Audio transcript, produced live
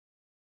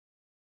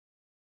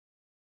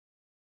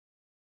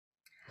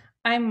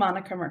I'm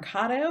Monica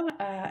Mercado,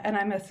 and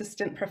I'm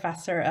Assistant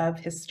Professor of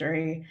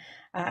History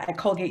at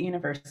Colgate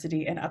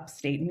University in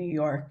upstate New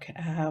York,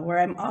 where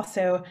I'm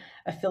also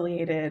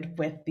affiliated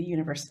with the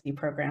university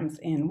programs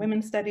in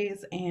Women's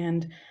Studies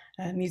and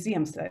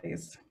Museum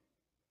Studies.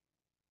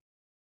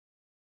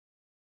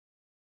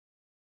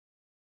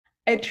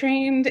 I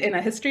trained in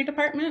a history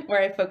department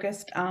where I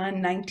focused on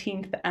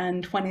 19th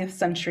and 20th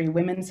century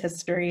women's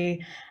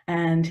history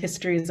and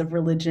histories of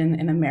religion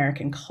in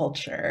American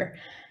culture.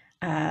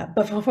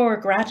 But before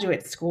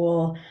graduate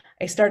school,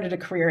 I started a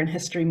career in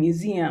history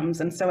museums,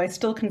 and so I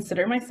still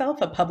consider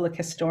myself a public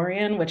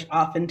historian, which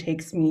often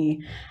takes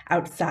me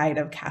outside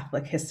of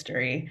Catholic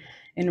history.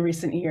 In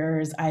recent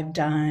years, I've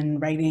done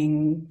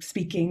writing,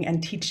 speaking,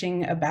 and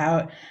teaching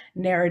about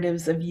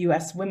narratives of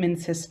US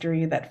women's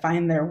history that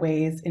find their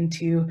ways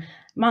into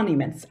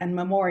monuments and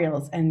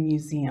memorials and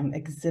museum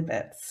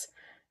exhibits.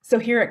 So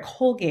here at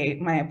Colgate,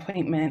 my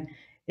appointment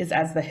is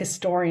as the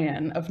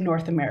historian of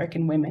North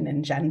American women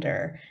and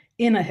gender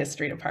in a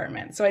history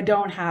department. So I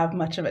don't have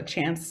much of a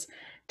chance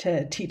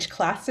to teach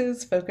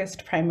classes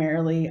focused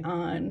primarily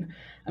on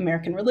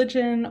American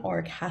religion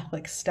or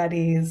Catholic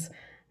studies.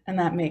 And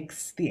that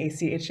makes the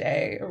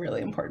ACHA a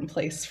really important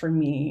place for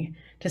me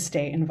to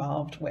stay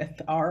involved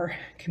with our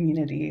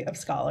community of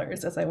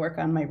scholars as I work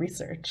on my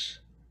research.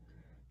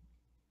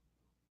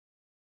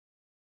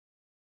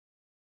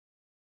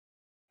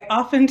 I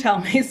often tell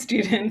my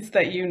students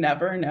that you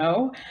never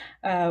know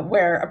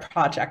where a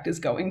project is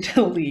going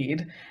to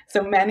lead.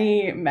 So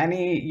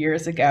many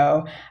years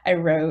ago, I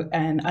wrote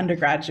an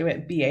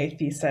undergraduate BA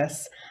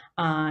thesis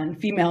on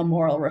female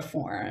moral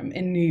reform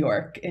in New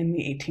York in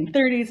the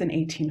 1830s and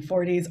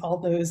 1840s, all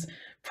those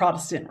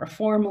Protestant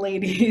reform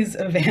ladies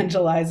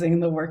evangelizing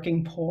the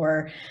working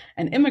poor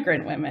and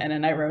immigrant women.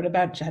 And I wrote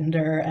about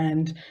gender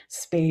and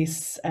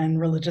space and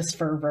religious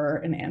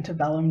fervor in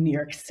antebellum New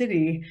York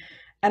City.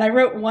 And I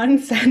wrote one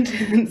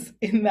sentence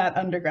in that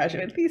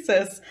undergraduate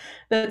thesis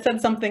that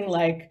said something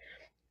like,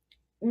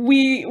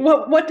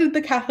 what did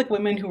the Catholic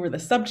women who were the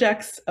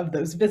subjects of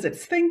those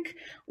visits think?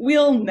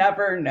 We'll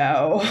never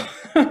know.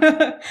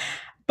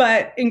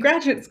 But in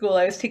graduate school,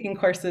 I was taking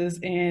courses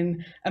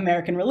in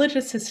American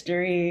religious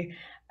history.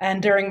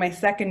 And during my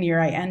second year,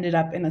 I ended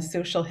up in a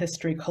social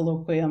history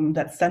colloquium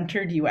that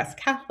centered US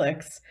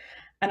Catholics.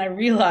 And I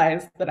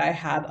realized that I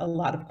had a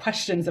lot of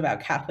questions about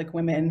Catholic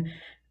women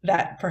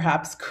that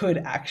perhaps could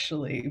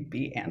actually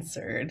be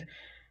answered.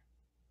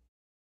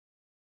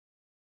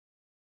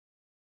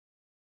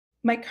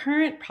 My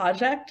current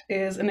project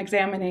is an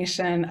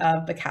examination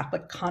of the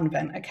Catholic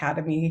Convent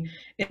Academy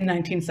in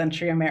 19th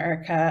century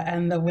America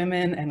and the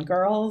women and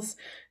girls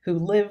who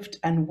lived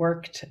and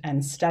worked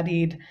and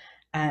studied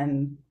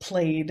and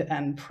played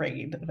and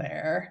prayed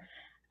there.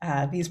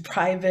 These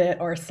private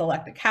or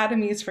select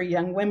academies for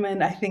young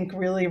women, I think,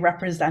 really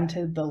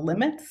represented the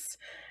limits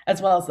as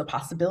well as the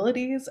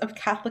possibilities of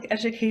Catholic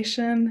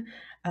education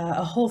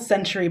a whole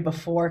century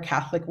before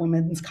Catholic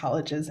women's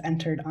colleges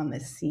entered on the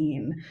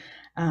scene.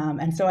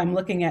 And so I'm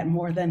looking at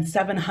more than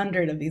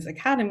 700 of these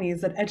academies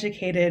that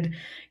educated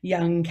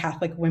young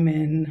Catholic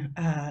women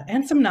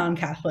and some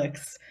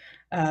non-Catholics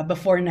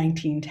before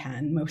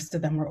 1910. Most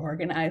of them were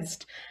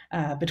organized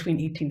between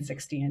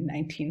 1860 and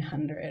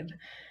 1900.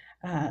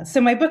 So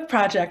my book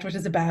project, which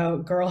is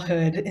about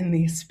girlhood in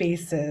these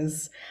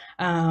spaces,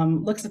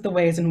 looks at the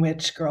ways in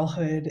which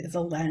girlhood is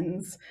a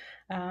lens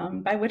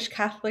by which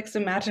Catholics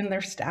imagine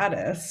their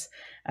status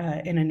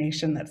in a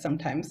nation that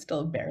sometimes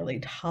still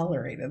barely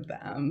tolerated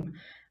them.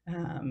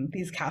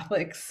 These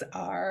Catholics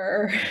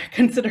are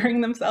considering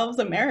themselves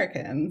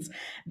Americans.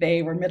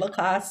 They were middle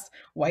class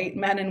white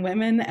men and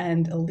women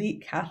and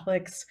elite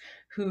Catholics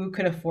who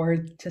could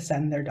afford to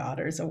send their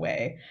daughters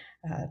away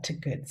to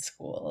good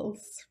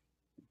schools.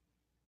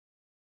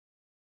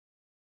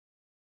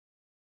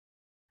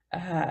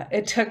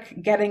 It took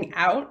getting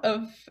out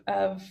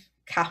of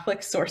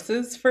Catholic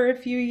sources for a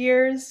few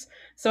years.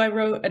 So I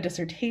wrote a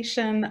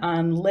dissertation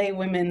on lay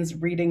women's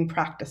reading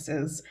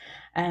practices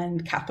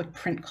and Catholic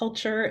print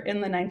culture in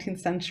the 19th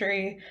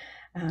century.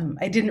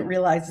 I didn't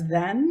realize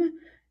then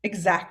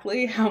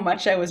exactly how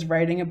much I was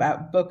writing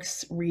about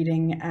books,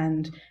 reading,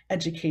 and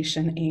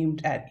education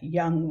aimed at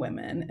young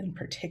women in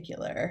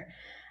particular.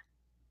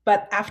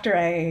 But after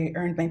I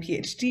earned my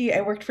PhD,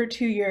 I worked for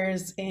 2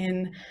 years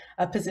in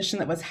a position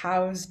that was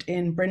housed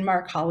in Bryn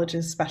Mawr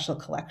College's special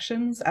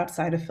collections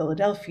outside of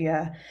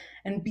Philadelphia.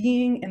 And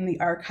being in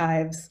the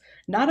archives,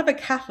 not of a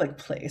Catholic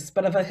place,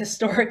 but of a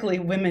historically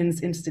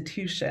women's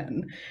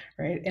institution,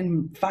 right?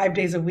 And 5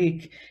 days a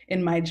week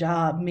in my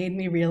job made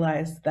me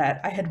realize that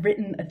I had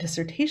written a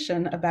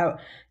dissertation about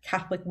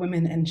Catholic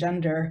women and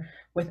gender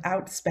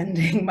without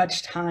spending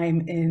much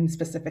time in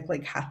specifically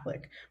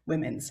Catholic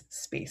women's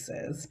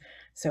spaces.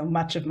 So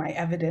much of my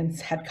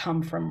evidence had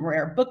come from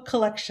rare book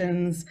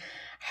collections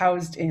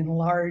housed in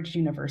large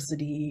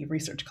university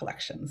research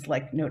collections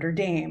like Notre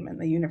Dame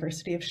and the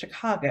University of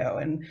Chicago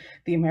and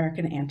the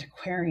American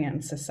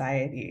Antiquarian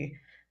Society.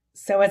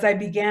 So as I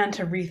began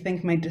to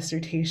rethink my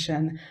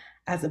dissertation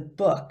as a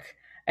book,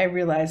 I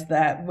realized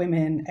that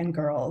women and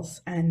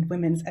girls and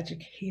women's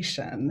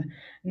education,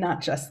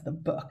 not just the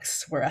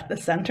books, were at the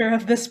center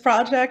of this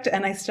project.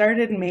 And I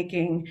started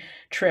making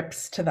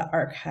trips to the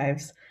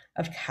archives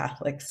of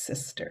Catholic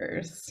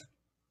sisters.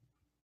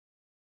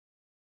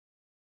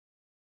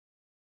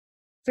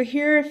 So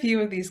here are a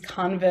few of these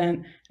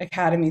convent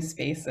academy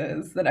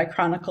spaces that I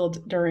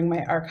chronicled during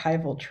my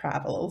archival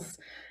travels.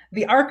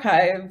 The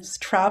archives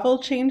travel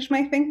changed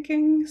my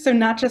thinking. So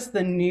not just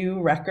the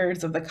new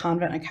records of the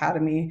convent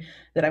academy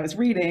that I was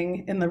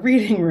reading in the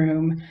reading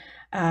room,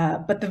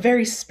 but the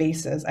very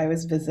spaces I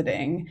was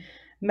visiting.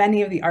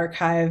 Many of the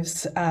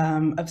archives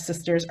of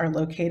sisters are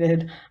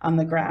located on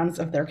the grounds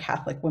of their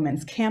Catholic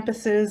women's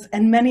campuses,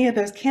 and many of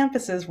those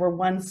campuses were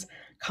once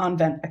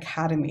convent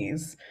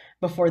academies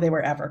before they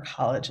were ever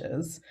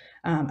colleges,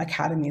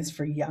 academies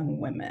for young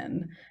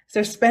women.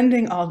 So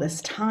spending all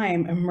this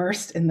time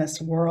immersed in this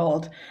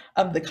world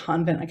of the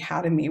convent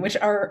academy,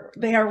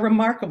 they are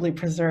remarkably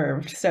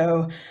preserved.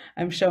 So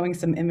I'm showing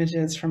some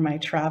images from my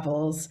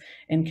travels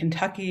in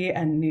Kentucky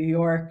and New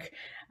York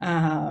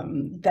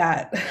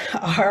that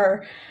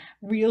are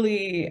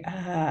really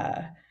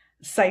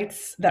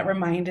sites that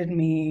reminded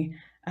me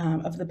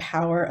of the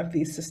power of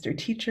these sister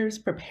teachers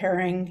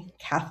preparing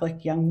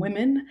Catholic young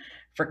women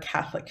for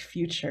Catholic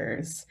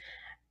futures.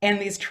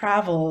 And these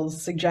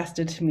travels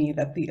suggested to me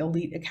that the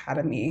Elite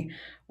Academy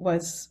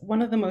was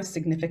one of the most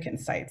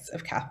significant sites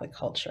of Catholic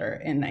culture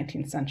in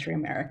 19th century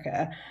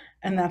America.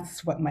 And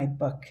that's what my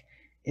book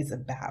is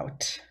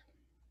about.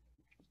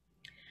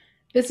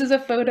 This is a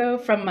photo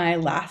from my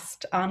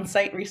last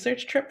on-site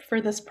research trip for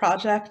this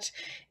project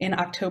in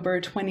October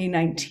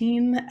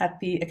 2019 at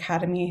the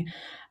Academy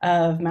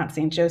of Mount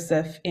St.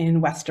 Joseph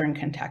in Western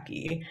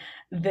Kentucky.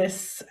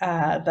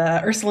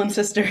 The Ursuline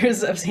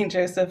Sisters of St.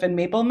 Joseph in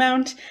Maple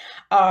Mount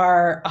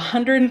are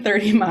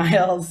 130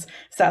 miles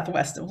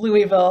southwest of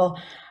Louisville,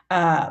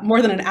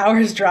 more than an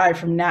hour's drive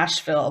from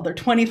Nashville. They're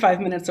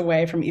 25 minutes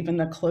away from even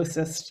the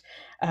closest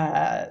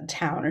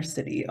town or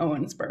city,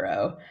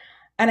 Owensboro.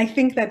 And I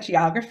think that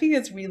geography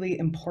is really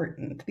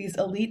important. These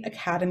elite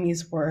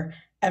academies were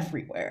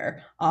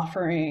everywhere,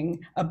 offering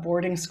a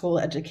boarding school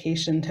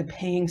education to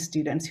paying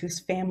students whose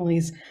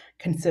families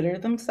consider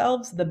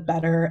themselves the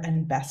better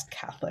and best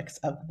Catholics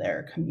of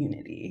their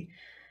community.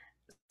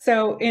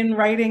 So in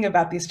writing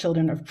about these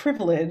children of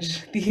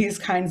privilege, these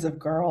kinds of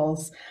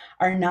girls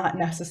are not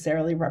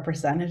necessarily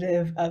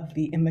representative of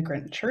the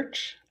immigrant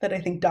church that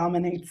I think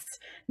dominates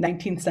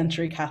 19th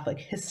century Catholic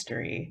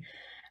history.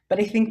 But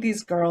I think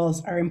these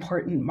girls are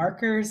important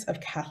markers of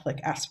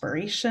Catholic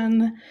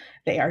aspiration.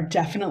 They are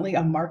definitely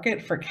a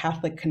market for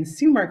Catholic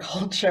consumer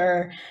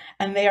culture,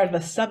 and they are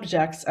the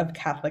subjects of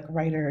Catholic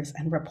writers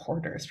and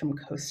reporters from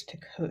coast to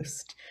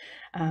coast.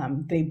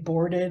 They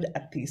boarded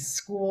at these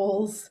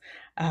schools.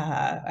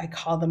 I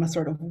call them a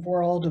sort of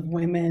world of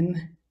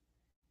women.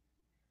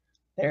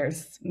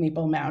 There's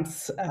Maple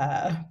Mount's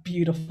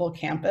beautiful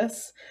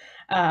campus.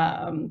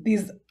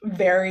 These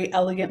very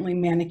elegantly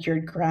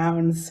manicured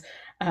grounds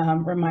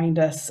remind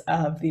us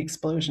of the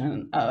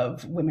explosion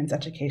of women's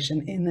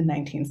education in the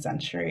 19th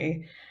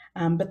century.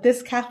 But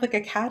this Catholic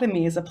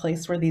academy is a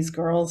place where these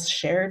girls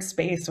shared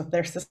space with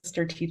their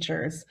sister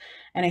teachers.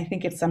 And I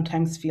think it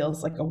sometimes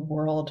feels like a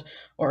world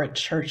or a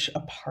church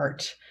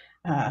apart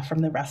from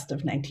the rest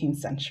of 19th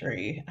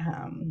century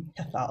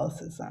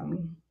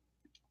Catholicism.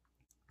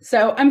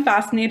 So I'm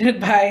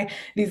fascinated by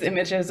these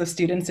images of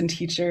students and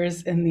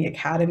teachers in the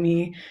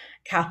academy.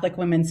 Catholic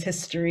women's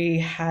history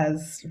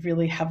has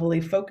really heavily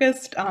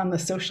focused on the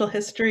social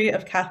history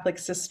of Catholic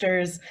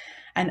sisters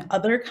and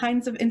other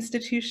kinds of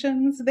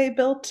institutions they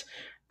built,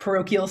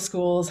 parochial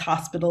schools,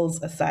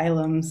 hospitals,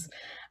 asylums.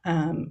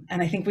 And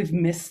I think we've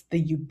missed the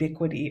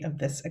ubiquity of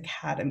this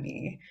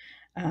academy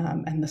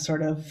and the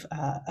sort of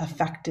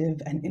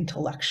effective and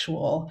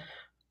intellectual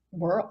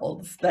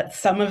worlds that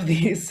some of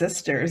these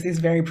sisters, these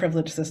very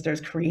privileged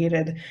sisters,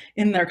 created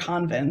in their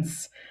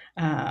convents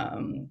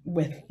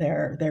with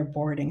their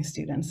boarding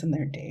students and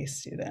their day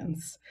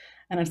students.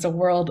 And it's a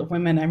world of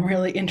women I'm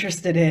really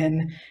interested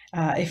in.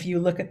 If you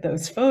look at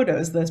those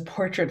photos, those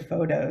portrait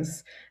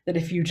photos, that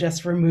if you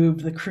just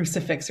remove the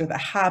crucifix or the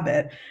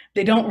habit,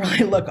 they don't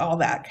really look all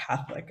that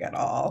Catholic at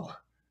all.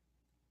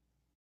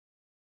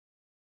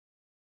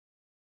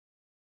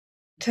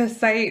 To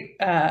cite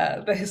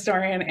the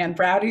historian Anne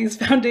Braude's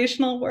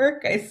foundational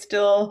work, I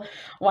still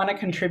want to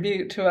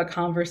contribute to a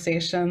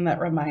conversation that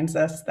reminds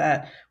us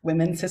that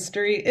women's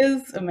history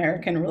is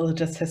American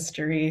religious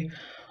history,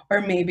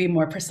 or maybe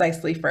more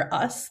precisely for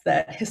us,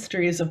 that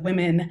histories of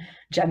women,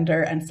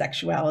 gender, and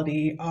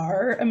sexuality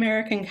are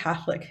American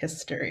Catholic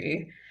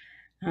history.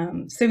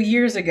 So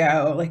years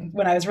ago, like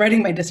when I was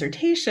writing my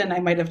dissertation, I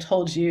might have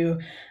told you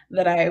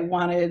that I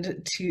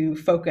wanted to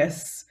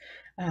focus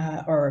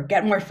or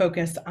get more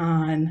focus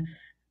on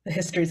the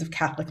histories of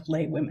Catholic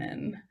lay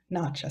women,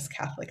 not just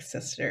Catholic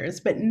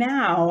sisters. But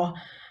now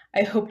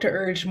I hope to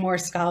urge more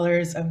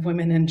scholars of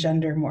women and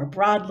gender more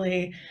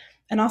broadly,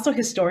 and also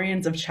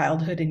historians of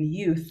childhood and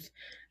youth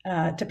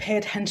to pay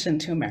attention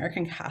to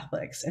American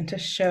Catholics and to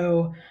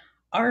show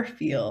our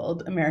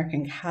field,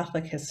 American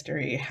Catholic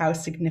history, how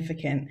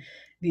significant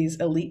these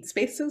elite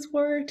spaces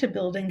were to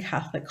building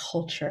Catholic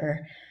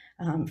culture,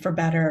 for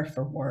better,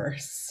 for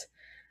worse.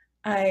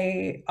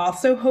 I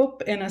also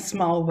hope in a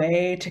small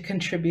way to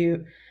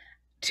contribute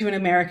to an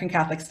American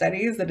Catholic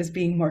studies that is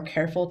being more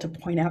careful to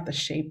point out the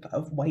shape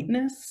of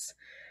whiteness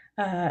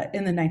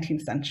in the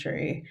 19th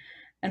century.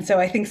 And so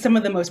I think some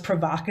of the most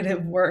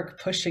provocative work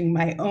pushing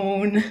my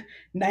own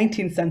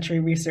 19th century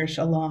research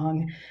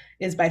along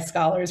is by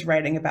scholars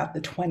writing about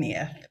the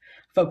 20th,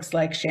 folks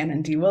like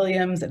Shannon D.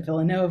 Williams at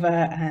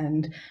Villanova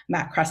and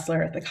Matt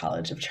Kressler at the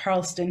College of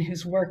Charleston,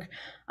 whose work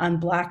on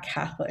Black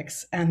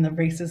Catholics and the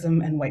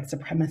racism and white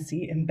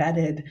supremacy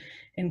embedded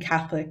in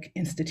Catholic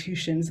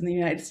institutions in the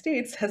United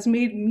States has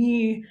made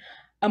me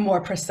a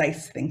more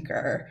precise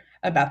thinker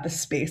about the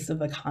space of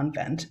the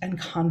convent and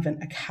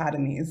convent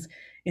academies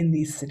in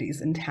these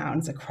cities and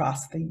towns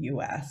across the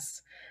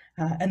US,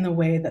 and the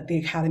way that the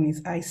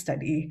academies I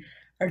study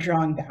are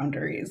drawing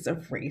boundaries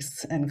of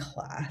race and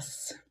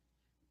class.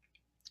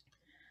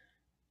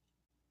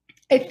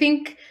 I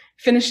think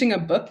finishing a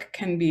book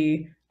can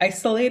be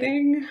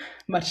isolating,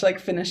 much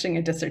like finishing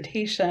a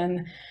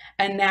dissertation.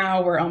 And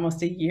now we're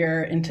almost a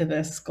year into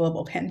this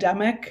global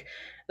pandemic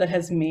that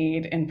has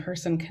made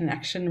in-person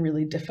connection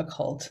really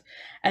difficult.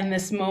 And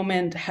this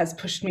moment has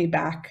pushed me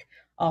back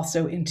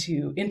also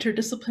into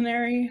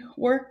interdisciplinary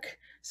work.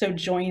 So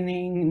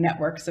joining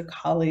networks of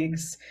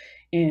colleagues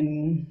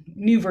in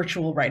new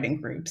virtual writing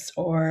groups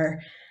or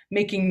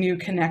making new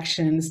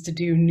connections to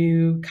do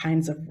new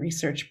kinds of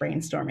research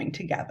brainstorming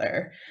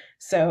together.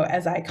 So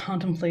as I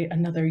contemplate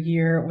another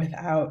year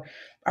without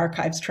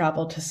archives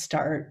travel to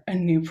start a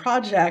new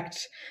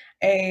project,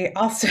 I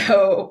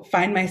also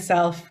find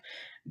myself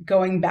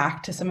going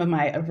back to some of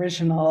my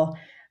original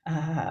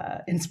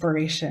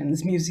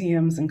inspirations,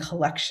 museums and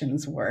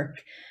collections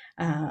work.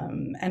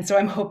 And so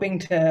I'm hoping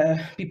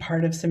to be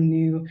part of some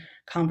new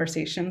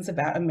conversations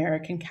about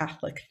American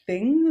Catholic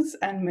things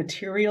and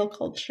material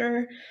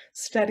culture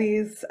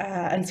studies.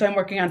 And so I'm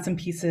working on some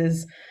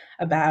pieces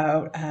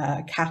about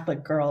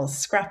Catholic girls'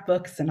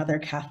 scrapbooks and other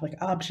Catholic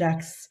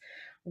objects,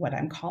 what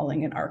I'm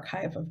calling an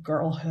archive of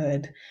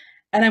girlhood.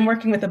 And I'm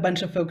working with a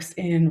bunch of folks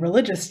in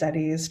religious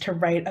studies to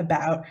write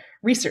about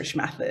research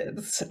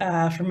methods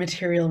for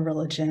material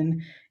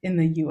religion in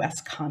the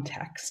US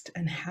context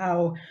and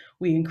how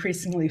we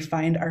increasingly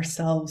find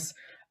ourselves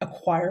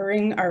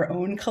acquiring our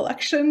own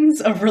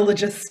collections of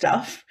religious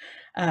stuff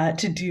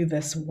to do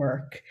this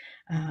work,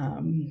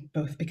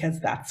 both because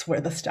that's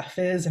where the stuff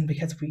is and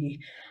because we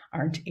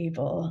aren't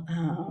able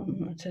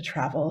to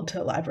travel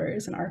to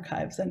libraries and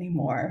archives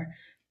anymore.